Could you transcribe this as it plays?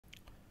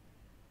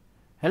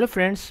Hello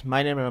friends,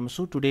 my name is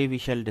Ramsu. Today we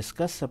shall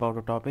discuss about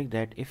a topic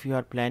that if you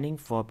are planning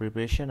for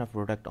preparation of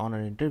product owner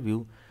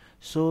interview,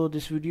 so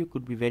this video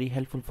could be very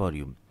helpful for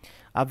you.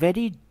 A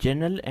very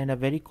general and a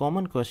very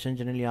common question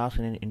generally asked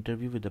in an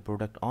interview with the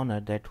product owner,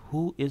 that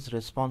who is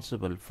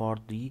responsible for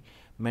the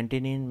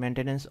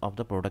maintenance of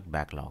the product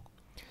backlog.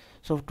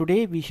 So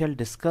today we shall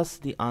discuss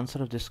the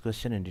answer of this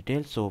question in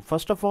detail. So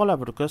first of all, I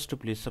would request to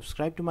please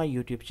subscribe to my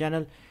YouTube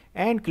channel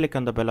and click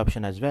on the bell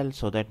option as well,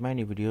 so that my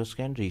new videos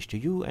can reach to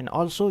you, and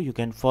also you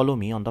can follow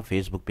me on the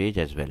Facebook page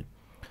as well.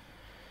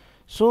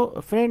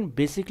 So friend,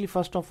 basically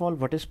first of all,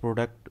 what is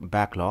product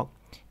backlog?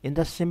 In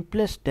the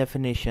simplest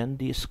definition,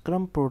 the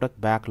Scrum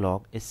Product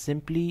Backlog is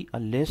simply a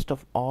list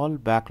of all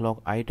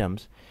backlog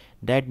items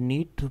that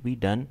need to be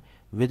done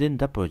within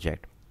the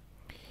project.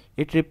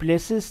 It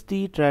replaces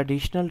the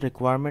traditional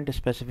requirement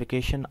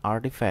specification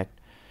artifact.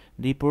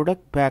 The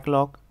product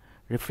backlog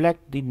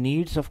reflects the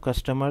needs of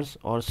customers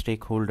or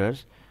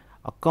stakeholders.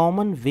 A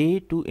common way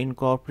to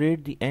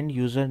incorporate the end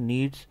user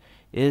needs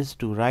is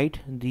to write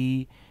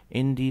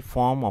in the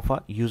form of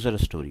a user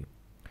story.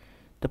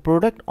 The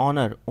product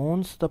owner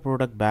owns the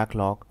product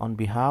backlog on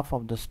behalf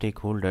of the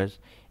stakeholders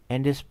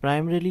and is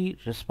primarily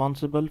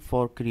responsible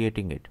for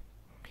creating it.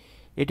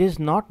 It is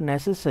not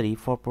necessary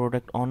for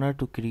product owner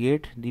to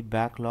create the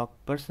backlog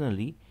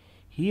personally.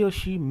 He or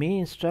she may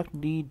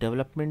instruct the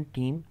development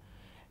team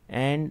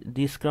and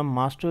the Scrum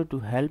Master to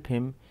help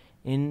him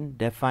in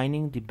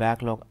defining the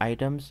backlog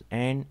items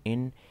and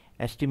in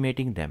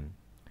estimating them.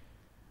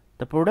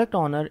 The product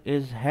owner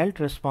is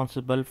held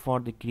responsible for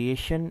the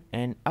creation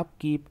and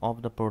upkeep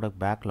of the product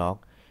backlog.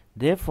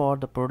 Therefore,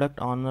 the product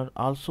owner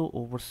also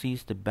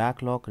oversees the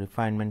backlog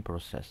refinement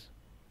process.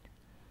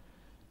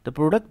 The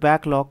product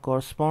backlog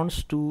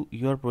corresponds to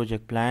your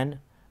project plan,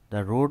 the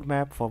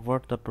roadmap for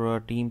what the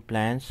team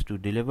plans to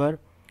deliver.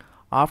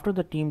 After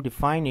the team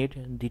define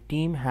it, the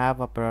team have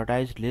a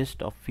prioritized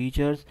list of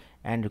features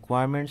and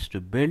requirements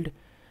to build.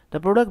 The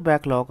product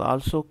backlog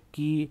also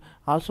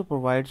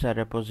provides a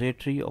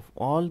repository of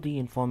all the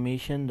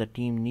information the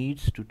team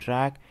needs to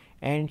track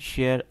and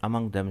share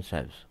among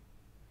themselves.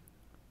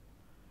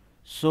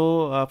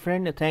 So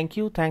friend, thanks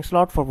a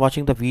lot for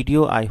watching the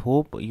video. I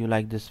hope you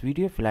like this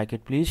video. If you like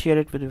it, please share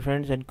it with your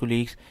friends and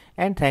colleagues,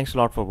 and thanks a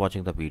lot for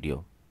watching the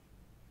video.